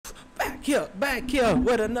Back here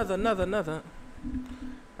with another.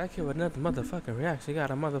 Back here with another motherfucking reaction.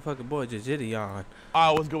 Got a motherfucking boy, JiDion.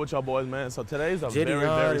 Alright, what's good with y'all boys, man? So today's a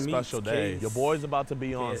very special day. Your boy's about to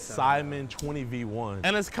be on KSI. Simon 20v1.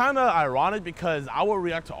 And it's kind of ironic because I will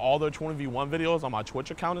react to all their 20v1 videos on my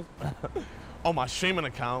Twitch account. On my streaming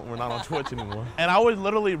account, we're not on Twitch anymore. And I would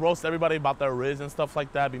literally roast everybody about their riz and stuff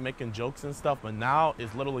like that, be making jokes and stuff, but now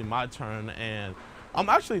it's literally my turn and I'm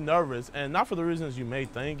actually nervous, and not for the reasons you may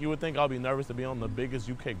think. You would think I'll be nervous to be on the biggest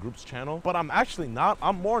UK groups channel, but I'm actually not.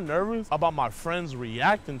 I'm more nervous about my friends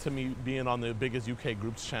reacting to me being on the biggest UK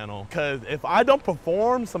groups channel. Cause if I don't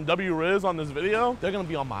perform some W-Riz on this video, they're gonna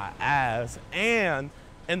be on my ass. And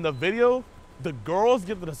in the video, the girls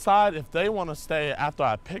get to decide if they wanna stay after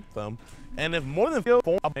I pick them. And if more than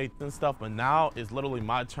 4 and stuff, but now it's literally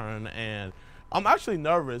my turn, and I'm actually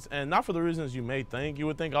nervous, and not for the reasons you may think. You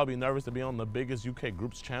would think I'll be nervous to be on the biggest UK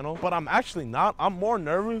groups channel, but I'm actually not. I'm more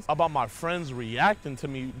nervous about my friends reacting to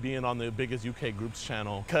me being on the biggest UK groups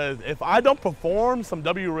channel. Cause if I don't perform some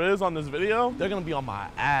W-Riz on this video, they're gonna be on my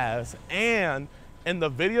ass. And in the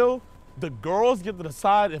video, the girls get to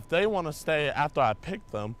decide if they wanna stay after I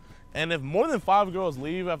pick them. And if more than 5 girls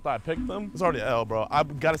leave after I pick them, it's already an L, bro. I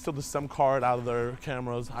gotta steal the SIM card out of their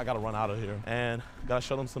cameras. I gotta run out of here. And gotta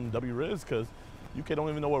show them some W-Riz, cause UK don't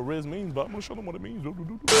even know what Riz means, but I'm gonna show them what it means. You came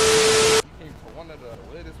to one of the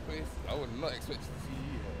weirdest places. I would not expect to see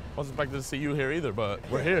you here. I wasn't expecting to see you here either, but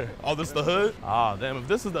we're here. Oh, this is the hood? Ah, damn, if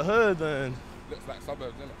this is the hood, then Looks like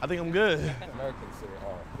suburbs, innit? I think I'm good. Americans say,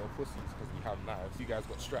 oh, they're pussies because we have knives. You guys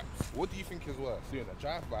got straps. What do you think is worse, doing a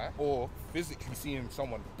drive-by or physically seeing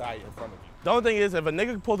someone die in front of you? The only thing is, if a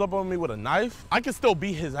nigga pulls up on me with a knife, I can still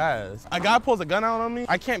beat his ass. A guy pulls a gun out on me,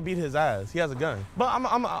 I can't beat his ass. He has a gun. But I'm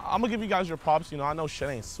gonna give you guys your props. You know, I know shit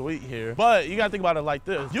ain't sweet here, but you gotta think about it like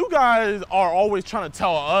this. You guys are always trying to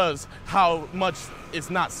tell us how much it's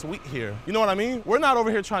not sweet here. You know what I mean? We're not over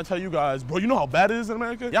here trying to tell you guys, bro, you know how bad it is in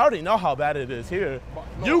America? Y'all already know how bad it is here.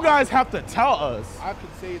 No, you guys have to tell us. I could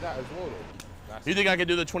say that as well, though. You think I could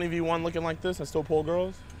do the 20v1 looking like this and still pull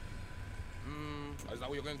girls? Is that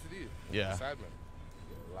what you're going to do? Yeah. Decide, man.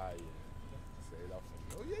 You're lying. Say that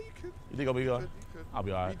for me. Oh, yeah, you could. You think I'll be good? You could. I'll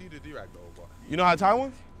be all right. We do the D-rag, though, but. You know how to tie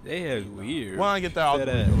one? They are weird. When I get there, I'll do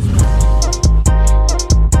it.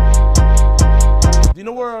 Do you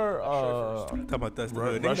know where Talk about that's the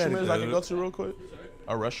hood. restroom is I can go to real quick?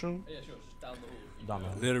 A restroom? Yeah, sure. Just down the hall. Down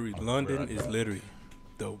there. Literally, London is literally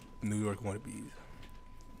the New York wannabes.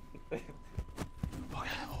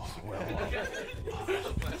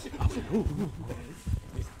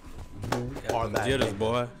 Are that Jitters, nigga.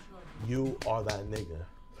 boy. You are that nigga.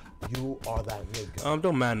 You are that nigga.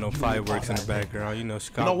 Don't mind no fireworks in the background. You know,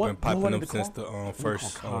 Chicago what? been popping You know up what since I the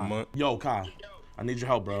first month. Yo, Kai, I need your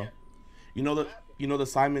help, bro. You know the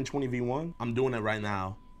Simon 20v1? I'm doing it right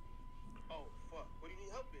now. Oh, fuck. What do you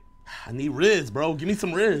need help with? I need Riz, bro. Give me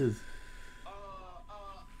some Riz. It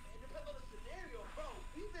depends on the scenario, bro.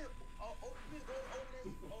 We've been going over this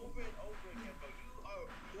over and over again, bro. You are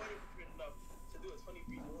more than prepared enough to do a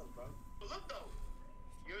 20v1, bro. But look, though.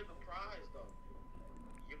 You're the prize, though.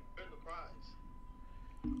 You're the prize.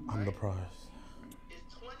 I'm the prize.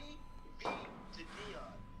 It's 20v to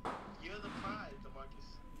Dion. You're the prize,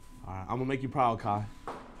 DeMarcus. All right, I'm gonna make you proud, Kai.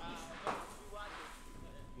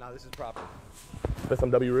 Nah, this is proper. Spit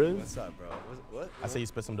some W-Riz? What's up, bro? What? I say you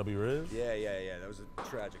spit some W-Riz? Yeah. That was a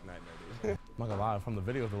tragic nightmare, dude. I'm not gonna lie, from the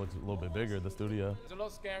videos it looks a little bit bigger, the studio. It's a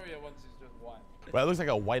lot scarier once it's just white. But it looks like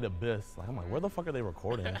a white abyss. Like, I'm like, where the fuck are they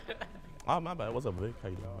recording? Oh, my bad. What's up, Vic? How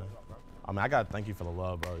you doing, man? I mean, I gotta thank you for the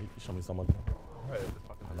love, bro. You show me so much.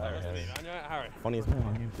 Harry. Funniest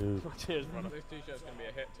man, dude. Cheers, brother. This t-shirt's gonna be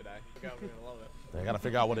a hit today. The girls are gonna love it. They gotta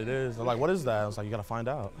figure out what it is. They're like, what is that? I was like, you gotta find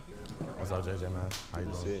out. What's up, JJ, man? How you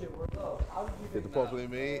doing? Get the properly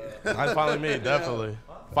made. Nice finally me, definitely.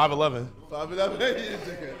 5'11".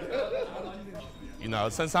 5'11". You know,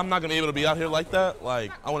 since I'm not gonna be able to be out here like that,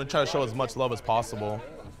 like, I wanna try to show as much love as possible.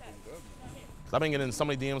 Cause I've been getting so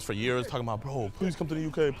many DMs for years talking about, bro, please come to the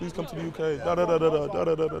UK, please come to the UK, da da da da da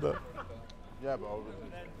da da da da. Yeah, bro.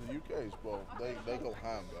 The UK's, bro, they go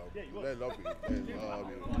ham, bro. They love you. They love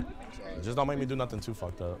you. Sorry. Just don't make me do nothing too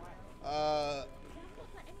fucked up.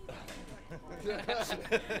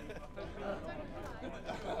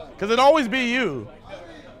 Cause it'd always be you.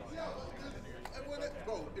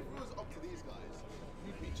 Bro, if it was up to these guys,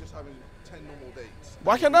 you'd be just having 10 normal dates.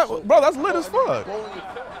 Why can't that, bro, that's lit as fuck. Bro,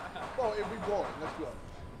 if we boring, let's go.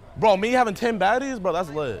 Bro, me having 10 baddies, bro, that's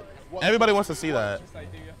lit. Everybody wants to see that.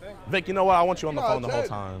 Vic, you know what? I want you on the phone the whole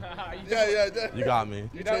time. Yeah. You got me.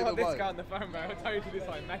 You don't want this guy on the phone, bro. I'll tell you to do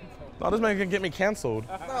something mental. No, this man can get me canceled.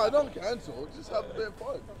 Nah, don't cancel. Just have a bit of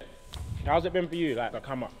fun. How's it been for you, like, to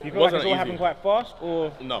come up? Do you feel like Wasn't it's all easy. happened quite fast,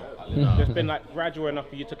 or No. it's been like gradual enough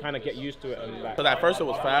for you to kind of get used to it? And like, Because at first it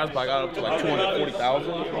was fast, but I got up to like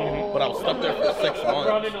 240,000. But I was stuck there for 6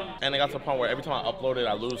 months. And it got to the point where every time I uploaded,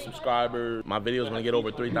 I lose subscribers. My videos gonna get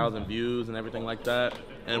over 3,000 views and everything like that.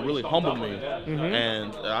 And it really humbled me.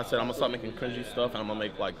 And I said, I'm gonna start making cringy stuff and I'm gonna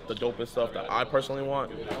make like the dopest stuff that I personally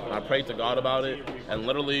want. And I prayed to God about it. And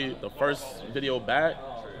literally the first video back,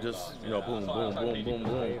 just, you know, boom, boom, boom, boom,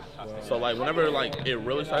 boom. So like whenever like it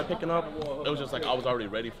really started picking up, it was just like I was already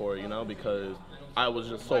ready for it, you know, because I was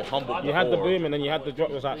just so humbled. you had the before. boom and then you had the drop.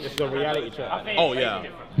 It was like, this is a reality check. Oh yeah,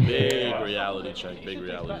 big reality check, big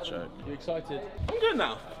reality check. You excited? I'm good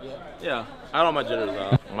now. Yeah, I don't have my jitters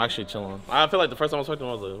out. I'm actually chilling. I feel like the first time I was talking to him,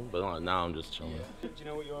 I was like, but now I'm just chilling. Do you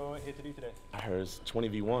know what you're here to do today? I heard it's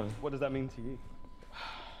 20v1. What does that mean to you?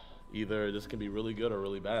 Either this can be really good or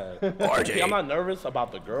really bad. I'm not nervous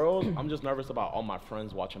about the girls. I'm just nervous about all my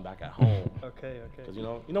friends watching back at home. Okay. Cause you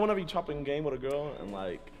know whenever you chopping a game with a girl and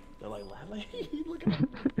like they're like, look at her.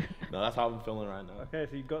 No, that's how I'm feeling right now. Okay,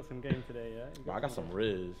 so you got some game today, yeah? Bro, I got some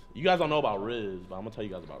Riz. You guys don't know about Riz, but I'm gonna tell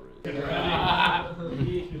you guys about Riz. So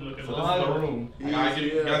this is the room. You guys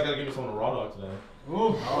gotta give me some of the raw dog today.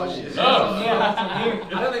 Oh shit. I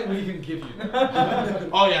don't think we can give you that.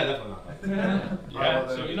 Oh yeah, definitely not. Yeah,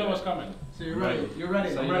 so you know what's coming. So you're ready. You're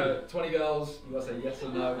ready. So I'm ready. 20 girls. You gotta say yes or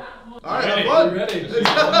no. Alright, Ready. I'm You ready?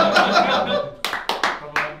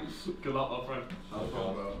 Good luck, my friend. No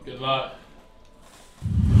problem, bro. Good luck.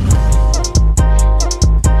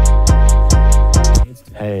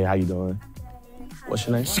 Hey, how you doing? What's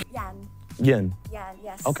your name? Yan. Yin. Yan,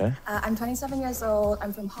 yes. Okay. I'm 27 years old.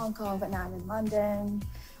 I'm from Hong Kong, but now I'm in London.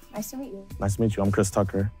 Nice to meet you. Nice to meet you. I'm Chris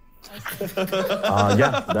Tucker.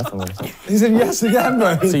 Yeah, definitely. He said yes again,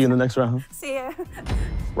 bro. See you in the next round. See you.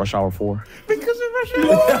 Rush hour 4. Because of Russia.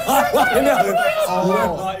 I know.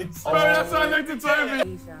 Bro, that's why I looked at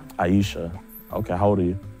Toby. Aisha. Aisha. Okay, how old are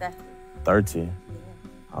you? 30. 30.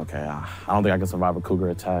 Okay, I don't think I can survive a cougar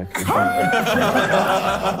attack. You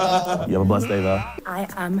have a blessed day, though. I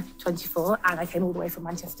am 24 and I came all the way from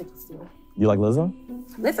Manchester to see you. You like Lizzo?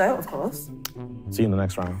 Lizzo, of course. See you in the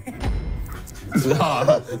next round.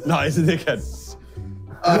 No, he's a dickhead.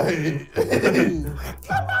 I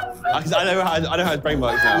know how his brain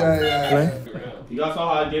works now. Yeah. You guys saw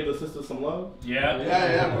how I gave the sisters some love?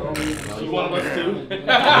 Yeah. Bro. You one of us too?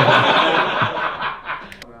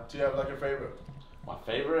 Do you have like a favorite? My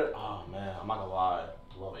favorite? Oh man, I'm not gonna lie.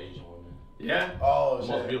 I love Asian women. Yeah? Oh, The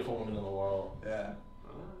most beautiful women in the world. Yeah.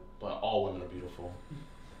 But all women are beautiful.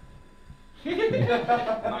 You're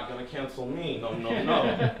not gonna cancel me. No.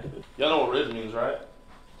 Y'all know what Riz means, right?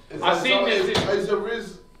 I've seen this. Is it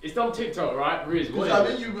Riz? It's on TikTok, right? Riz. What Because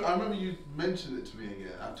is it? I remember you mentioned it to me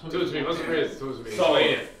again. Talk to me. What's Riz? Talk to me. So,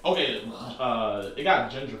 Explain it. okay, it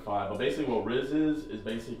got gentrified, but basically what Riz is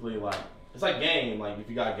basically like, it's like game, like if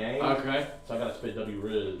you got game. Okay. So I gotta spit W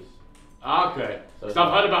Riz. Okay. So I've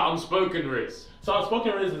heard about unspoken Riz. So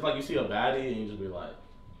unspoken Riz is like you see a baddie and you just be like,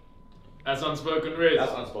 That's unspoken Riz.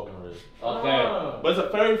 that's unspoken Riz. Okay. But it's a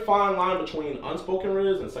very fine line between unspoken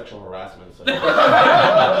Riz and sexual harassment. So. Alright,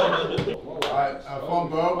 have fun,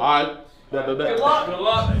 bro. Alright. Good luck. Good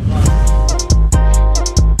luck.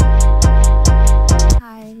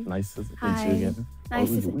 Hi. Nice to meet Hi. you again. Nice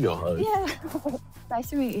to we go hug. Yeah. Nice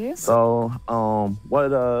to meet you. So, what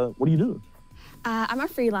do you do? I'm a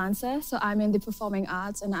freelancer, so I'm in the performing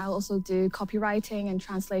arts and I also do copywriting and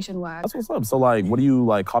translation work. That's what's up. So, like, what do you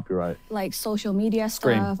like copyright? Like social media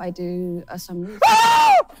Scream. stuff. I do some music.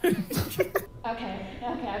 Okay,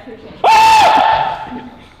 I appreciate it.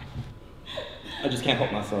 I just can't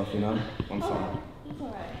help myself, you know? I'm sorry.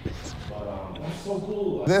 It's alright. But, that's so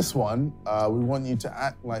cool. This one, we want you to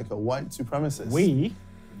act like a white supremacist. We?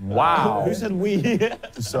 Wow. Who said we?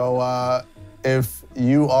 So, if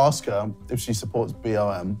you ask her if she supports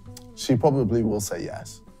BLM, she probably will say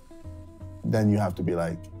yes. Then you have to be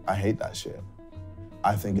like, I hate that shit.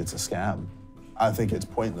 I think it's a scam. I think it's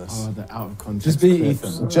pointless. Oh, the out of context. Just be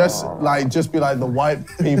Ethan. Just be like the white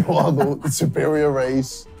people are the superior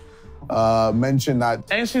race. Mention that.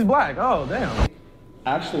 And she's black. Oh, damn.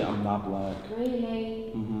 Actually, I'm not black.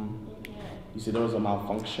 Really? You see, there was a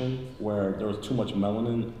malfunction where there was too much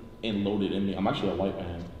melanin loaded in me. I'm actually a white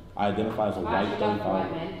man. I identify as a white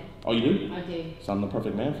 35. Oh, you do? I do. So I'm the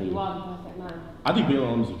perfect man for you. You are the perfect man. I think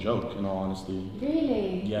BLM is a joke, in all honesty.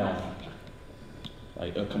 Really? Yeah.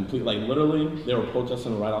 Like a complete, like literally, they were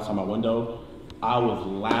protesting right outside my window. I was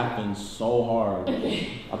laughing so hard.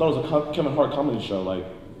 I thought it was a Kevin Hart comedy show. Like,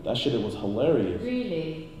 that shit, it was hilarious.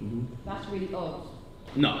 Really? That's really odd.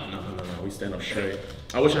 No. We stand up straight.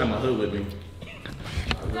 I wish I had my hood with me.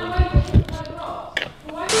 Is that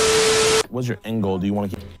why you What's your end goal? Do you want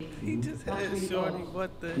to keep? He just had shorty.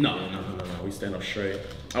 What the? No. We stand up straight.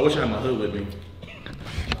 I wish I had my hood with me.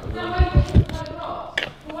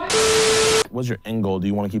 What's your end goal? Do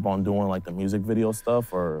you want to keep on doing like the music video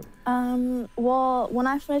stuff or? Well, when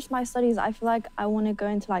I finish my studies, I feel like I want to go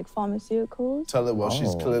into like pharmaceuticals. Tell her, well,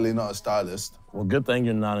 she's clearly not a stylist. Well, good thing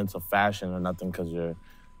you're not into fashion or nothing because you're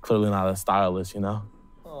clearly not a stylist, you know?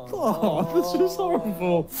 Oh, this is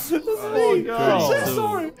horrible. Say sorry.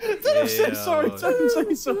 Tell him say sorry. Tell him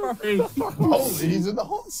say sorry. Holy, he's in the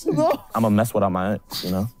hot seat. I'm a mess without my ex,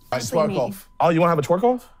 you know? Right, twerk off. Oh, you want to have a twerk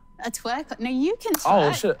off? A twerk? No, you can twerk.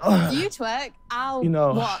 Oh, shit. You twerk, I'll You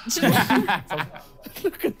know. watch.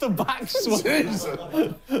 Look at the back swing. Jesus.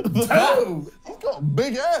 Damn, he's got a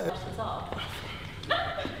big ass. Oh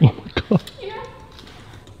my God.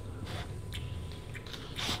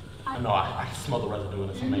 No, I can smell the residue and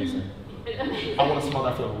it's amazing. I want to smell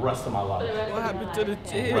that for the rest of my life. What happened to the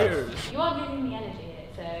cheers? You are giving me energy here,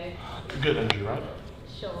 so. Good energy, right?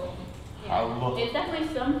 Sure. I love It's definitely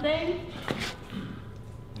something.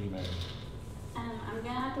 Amen. I'm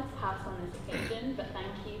gonna have to pass on this occasion, but thank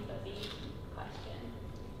you for the question.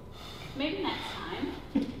 Maybe next time.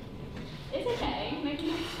 It's okay. Maybe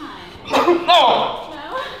next time. Oh!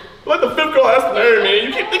 No? Like the fifth girl has to marry me.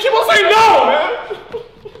 They keep on saying no, man.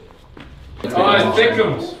 Oh, it's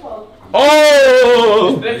Thickums.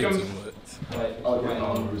 Oh! Thickums.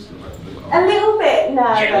 A little bit nervous.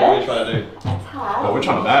 What are you trying to do? Oh, we're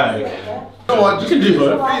trying to bag. You know what? Just be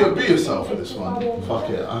yourself for this one. Fuck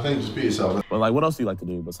it. I think just be yourself. But like, what else do you like to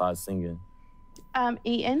do besides singing?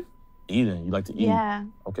 Eating. Eating. You like to eat? Yeah.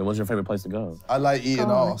 Okay, what's your favorite place to go? I like eating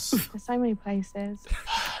ass. There's so many places.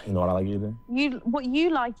 You know what I like eating? What you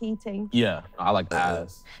like eating? Yeah, I like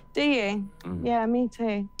ass. Do you? Yeah, me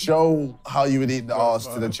too. Show how you would eat the ass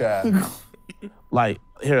to the chair. Like,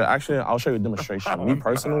 here, actually, I'll show you a demonstration. Me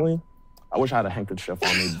personally, I wish I had a handkerchief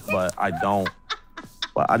on me, but I don't.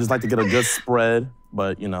 But I just like to get a good spread.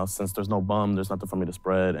 But, you know, since there's no bum, there's nothing for me to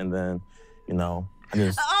spread. And then, you know, I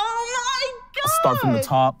just start from the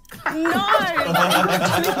top. Come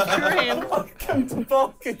to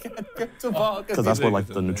Bark again. Come to Bark. Because that's where, like,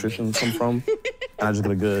 the nutrition comes from. And I just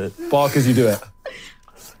get a good... Bark as you do it.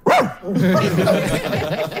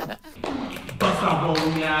 Bust out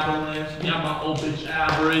rolling avalanche, yeah, my old bitch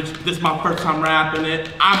average. This my first time rapping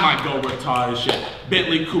it. I might go retarded shit.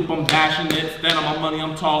 Bentley coupe, I'm bashing it. Stand on my money,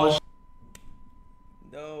 I'm tall as shit.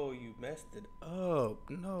 No, you messed it up.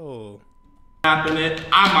 No. Rapping it,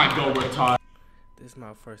 I might go retarded. This is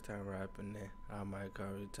my first time rapping it. I might go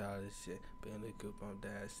retarded shit. Bentley coupe, I'm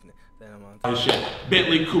dashing it. Then I'm on shit.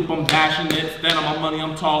 Bentley coupe, I'm bashing it. Stand on my money,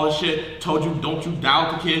 I'm tall as shit. Told you, don't you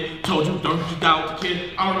doubt the kid. Told you, don't you doubt the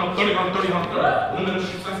kid. I don't know, 30 on 30 on 30. Limited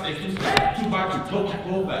shoes, I stay 2 back. 2 by 2, toe back,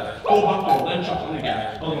 roll back. 4 by 4, then chuck on the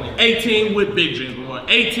gas. 18 with big dreams, boy.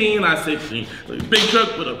 18, I 16. Big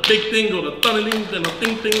truck with a big thing, go to thunder then a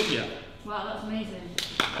thing, yeah. Wow, that's amazing.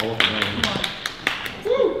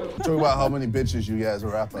 Talk about how many bitches you get as a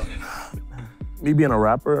rapper. Me being a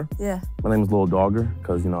rapper, yeah. My name is Lil Dogger,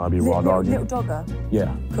 because, you know, I be raw dogging. Little Dogger?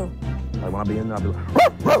 Yeah. Cool. Like, when I be in there, I be like,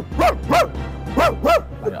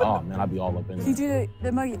 like, oh, man, I be all up in there. Can you do the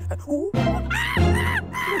emoji?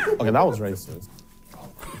 Okay, that was racist.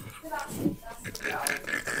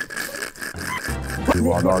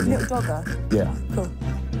 Raw dogging. Little Dogger? Yeah. Cool.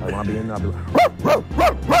 Like, when I be in there, I be like,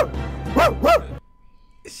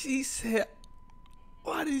 She said,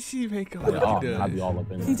 why did she make up like, oh, man, I be all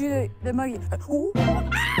up in Can you there. do the emoji?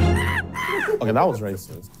 Okay, that was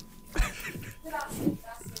racist.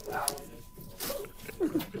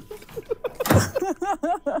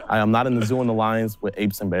 I am not in the zoo and the lions with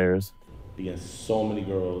apes and bears. He gets so many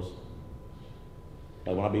girls.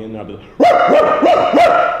 Like, when I be in there, I be like, oh,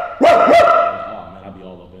 man, I be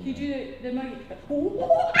all up in there. Can you do the emoji?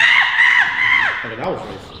 Okay, that was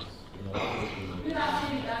racist. You know,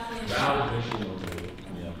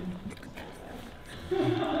 I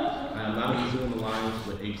am not in the zoo and the lions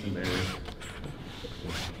with apes and bears.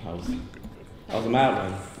 I was a mad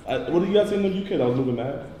one. What did you guys say in the UK? I was moving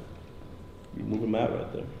mad. You're moving mad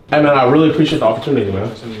right there. Hey man, I really appreciate the opportunity, man.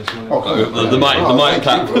 The mic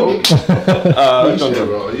clap. Bro.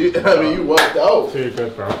 You worked out. Too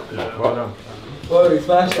good, bro. Yeah, well done. Oh, he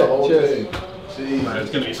smashed it. Cheers. Man, it's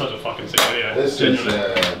gonna be such a fucking sick video. This is bro.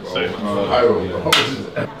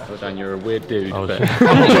 Dan, you're a weird dude. I'm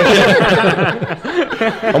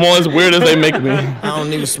all as weird as they make me. I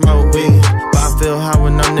don't even smoke weed, but I feel high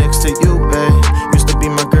when I'm next to you, babe. Used to be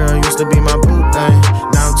my girl, used to be my